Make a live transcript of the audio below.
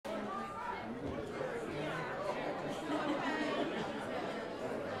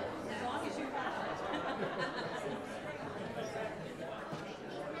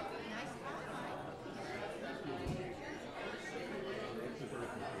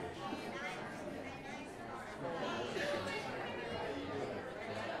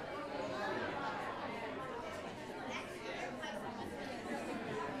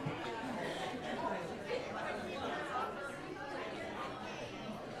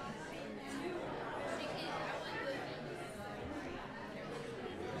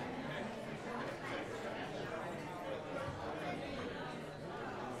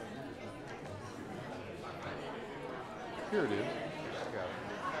Here it is. I got it.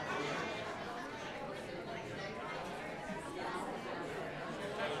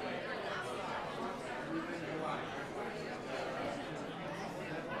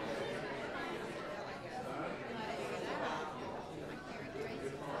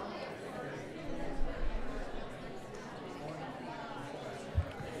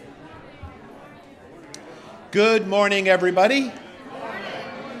 Good morning, everybody.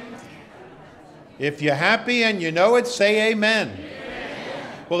 If you're happy and you know it, say amen.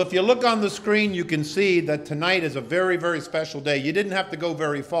 Well, if you look on the screen, you can see that tonight is a very, very special day. You didn't have to go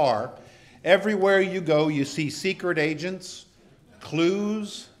very far. Everywhere you go, you see secret agents,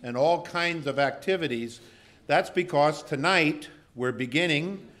 clues, and all kinds of activities. That's because tonight we're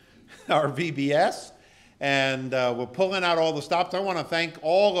beginning our VBS. And we're pulling out all the stops. I want to thank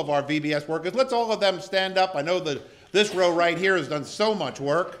all of our VBS workers. Let's all of them stand up. I know that this row right here has done so much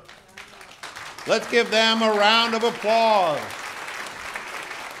work. Let's give them a round of applause.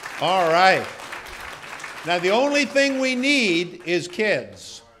 All right. Now, the only thing we need is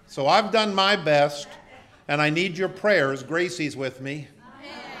kids. So I've done my best, and I need your prayers. Gracie's with me.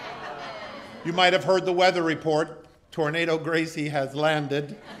 You might have heard the weather report. Tornado Gracie has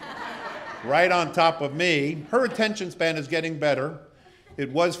landed right on top of me. Her attention span is getting better.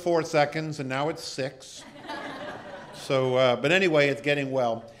 It was 4 seconds, and now it's 6. So, but anyway, it's getting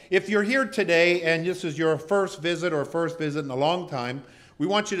well. If you're here today, and this is your first visit or first visit in a long time, we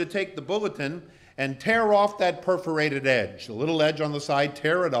want you to take the bulletin and tear off that perforated edge, the little edge on the side,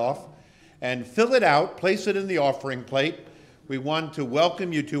 tear it off, and fill it out, place it in the offering plate. We want to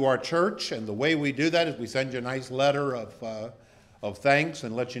welcome you to our church, and the way we do that is we send you a nice letter of thanks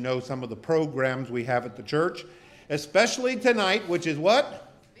and let you know some of the programs we have at the church, especially tonight, which is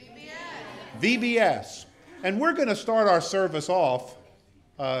what? VBS. VBS. And we're going to start our service off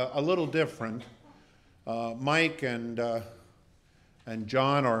a little different. Mike and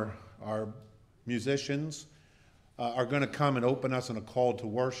John, our musicians, are going to come and open us in a call to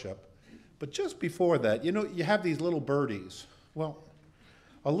worship. But just before that, you know, you have these little birdies. Well,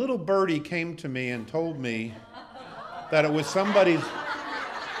 a little birdie came to me and told me that it was somebody's.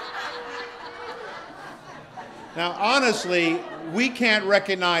 Now, honestly, we can't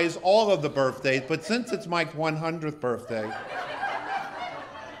recognize all of the birthdays, but since it's Mike's 100th birthday,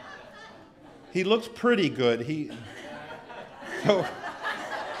 he looks pretty good. So,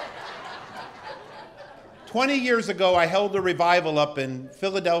 20 years ago, I held a revival up in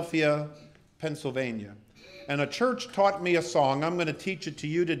Philadelphia, Pennsylvania, and a church taught me a song. I'm going to teach it to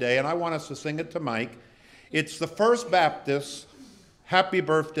you today, and I want us to sing it to Mike. It's the First Baptist Happy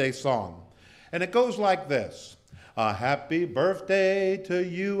Birthday song. And it goes like this. A happy birthday to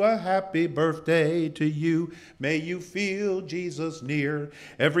you, a happy birthday to you. May you feel Jesus near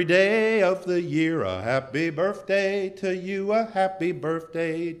every day of the year. A happy birthday to you, a happy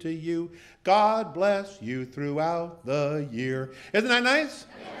birthday to you. God bless you throughout the year. Isn't that nice?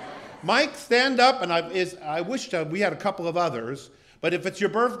 Yeah. Mike, stand up, and I wish we had a couple of others. But if it's your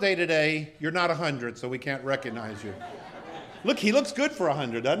birthday today, you're not 100, so we can't recognize you. Look, he looks good for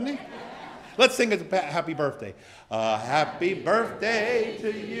 100, doesn't he? Let's sing a happy birthday. A happy birthday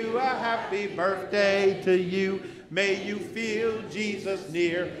to you, a happy birthday to you. May you feel Jesus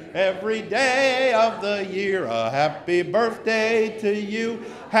near every day of the year. A happy birthday to you,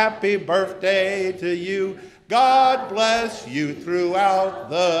 happy birthday to you. God bless you throughout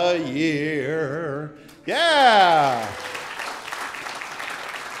the year. Yeah.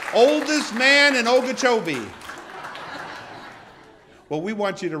 Oldest man in Okeechobee. Well, we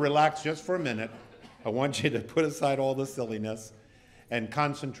want you to relax just for a minute. I want you to put aside all the silliness and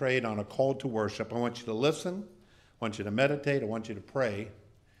concentrate on a call to worship. I want you to listen. I want you to meditate. I want you to pray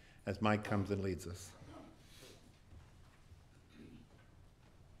as Mike comes and leads us.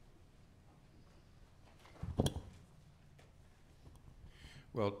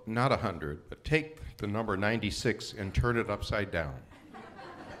 Well, not 100, but take the number 96 and turn it upside down.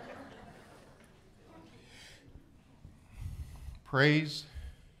 Praise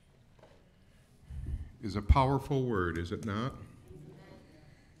is a powerful word, is it not?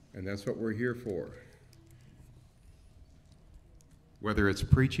 And that's what we're here for. Whether it's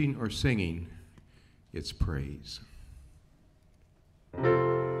preaching or singing, it's praise.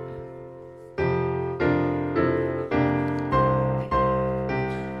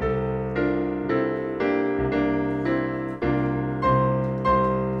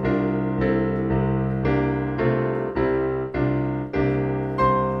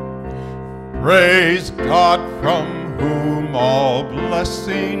 Praise God from whom all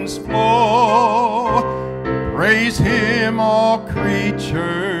blessings flow. Praise Him, all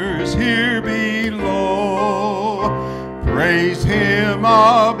creatures here below. Praise him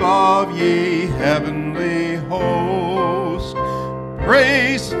above, ye heavenly host.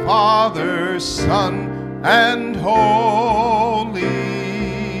 Praise Father, Son, and Holy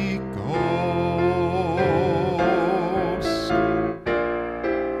Ghost.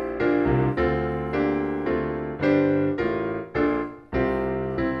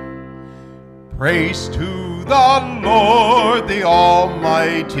 Praise to the Lord, the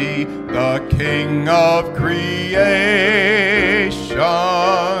Almighty, the King of creation.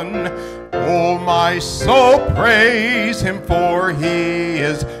 O my soul, praise him, for he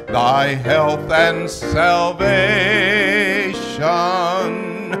is thy health and salvation.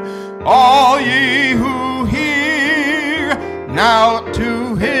 All ye who hear, now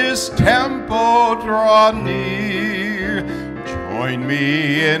to his temple draw near. Join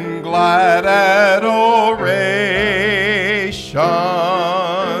me in glad adoration.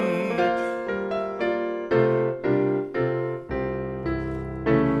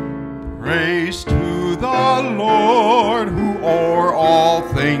 Praise to the Lord, who o'er all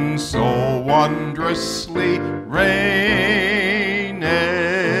things so wondrously reigneth,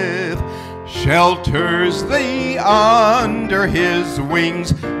 shelters thee under his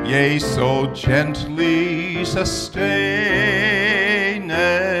wings, yea, so gently sustaineth.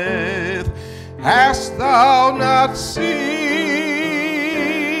 Hast thou not seen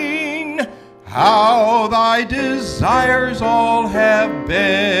how thy desires all have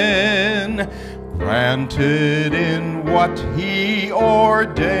been granted in what he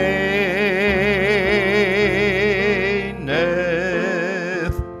ordaineth?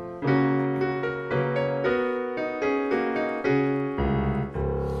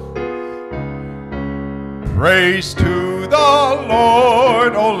 Praise to the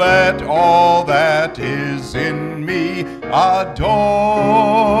Lord, oh let all that is in me adore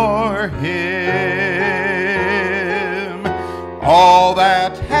him. All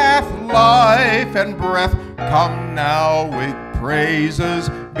that hath life and breath, come now with praises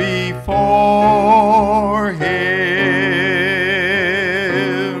before him.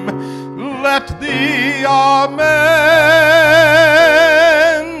 Let the Amen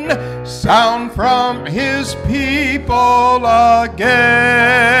sound from his people again,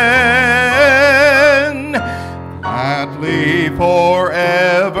 gladly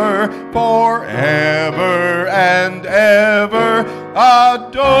forever, forever and ever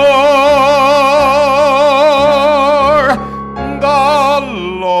adore the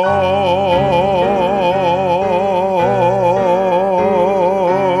Lord.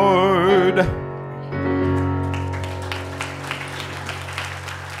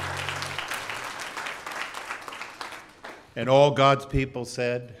 And all God's people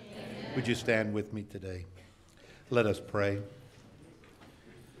said, amen. Would you stand with me today? Let us pray.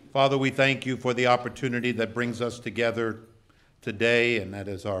 Father, we thank you for the opportunity that brings us together today, and that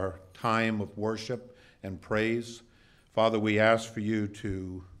is our time of worship and praise. Father, we ask for you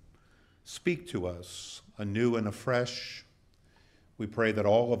to speak to us anew and afresh. We pray that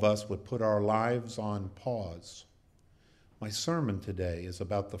all of us would put our lives on pause. My sermon today is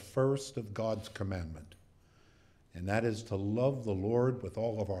about the first of God's commandment, and that is to love the Lord with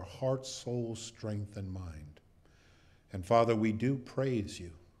all of our heart, soul, strength, and mind. And Father, we do praise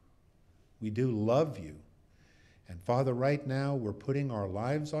you. We do love you. And Father, right now we're putting our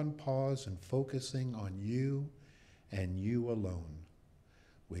lives on pause and focusing on you and you alone.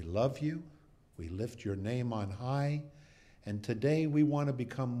 We love you. We lift your name on high. And today we want to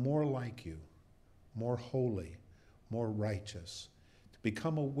become more like you, more holy, more righteous, to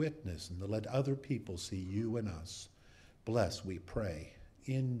become a witness and to let other people see you and us. Bless, we pray,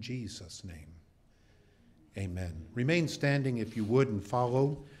 in Jesus' name. Amen. Remain standing if you would and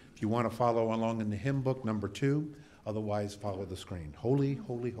follow. If you want to follow along in the hymn book, number 2. Otherwise, follow the screen. Holy,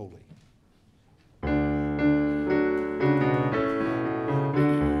 holy, holy.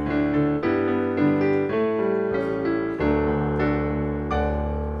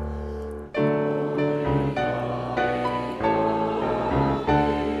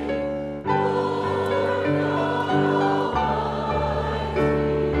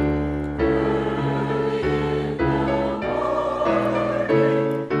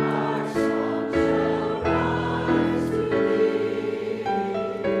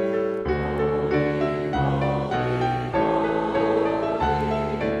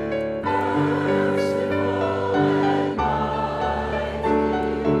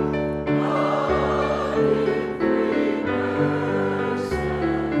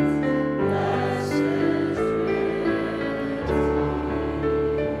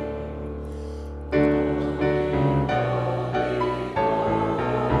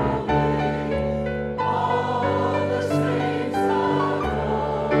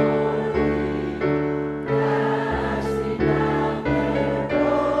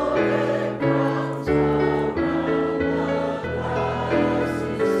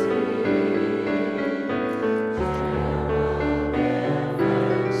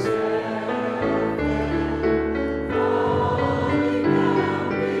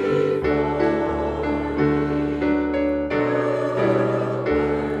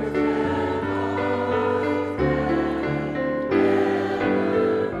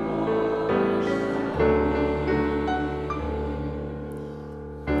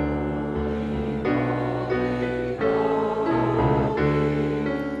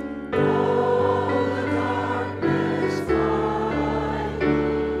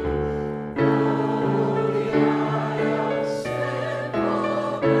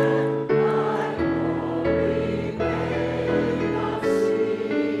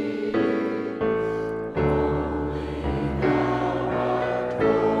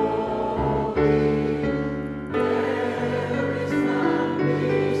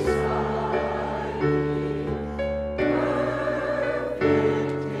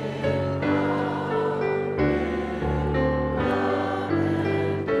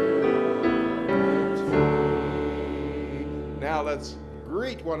 Now let's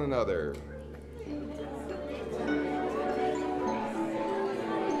greet one another.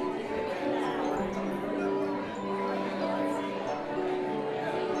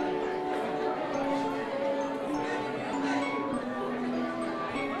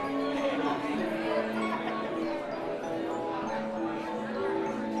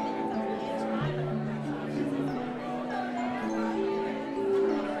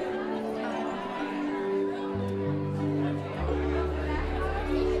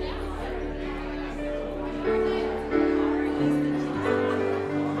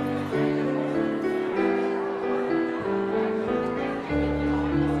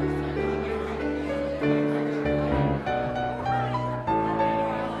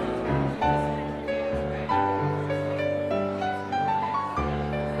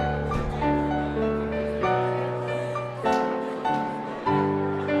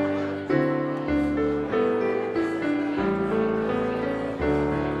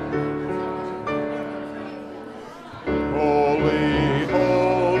 Holy,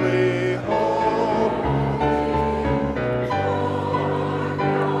 holy,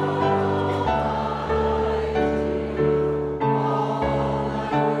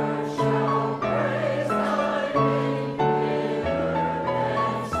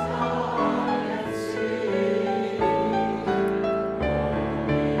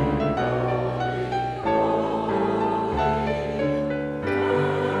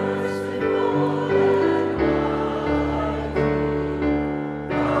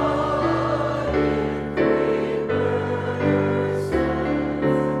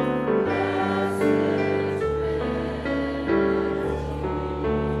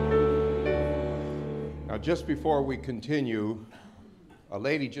 Now, just before we continue, a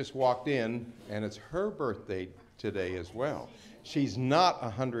lady just walked in, and it's her birthday today as well. She's not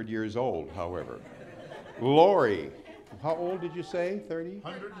 100 years old, however. Lori, how old did you say? 30?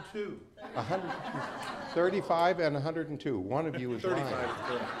 102. 102. 35 and 102. One of you is lying.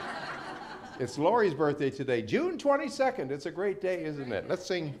 35. It's Lori's birthday today, June 22nd. It's a great day, isn't it? Let's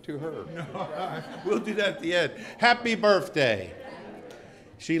sing to her. We'll do that at the end. Happy birthday.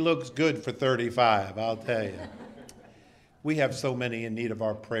 She looks good for 35, I'll tell you. We have so many in need of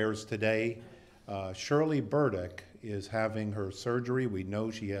our prayers today. Shirley Burdick is having her surgery. We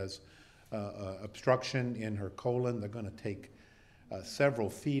know she has obstruction in her colon. They're going to take several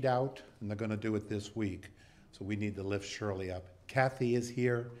feet out, and they're going to do it this week. So we need to lift Shirley up. Kathy is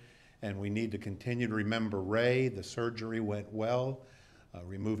here, and we need to continue to remember Ray. The surgery went well,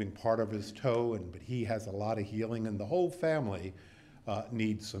 removing part of his toe, but he has a lot of healing, and the whole family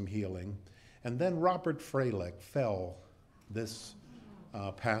needs some healing. And then Robert Freilich fell this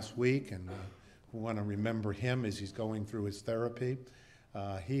past week, and we want to remember him as he's going through his therapy.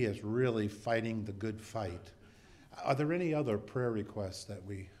 He is really fighting the good fight. Are there any other prayer requests that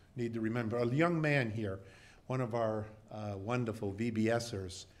we need to remember? A young man here, one of our wonderful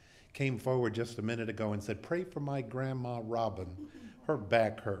VBSers, came forward just a minute ago and said, "Pray for my grandma Robin. Her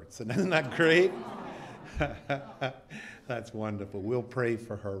back hurts." And isn't that great? That's wonderful. We'll pray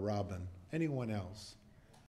for her, Robin. Anyone else?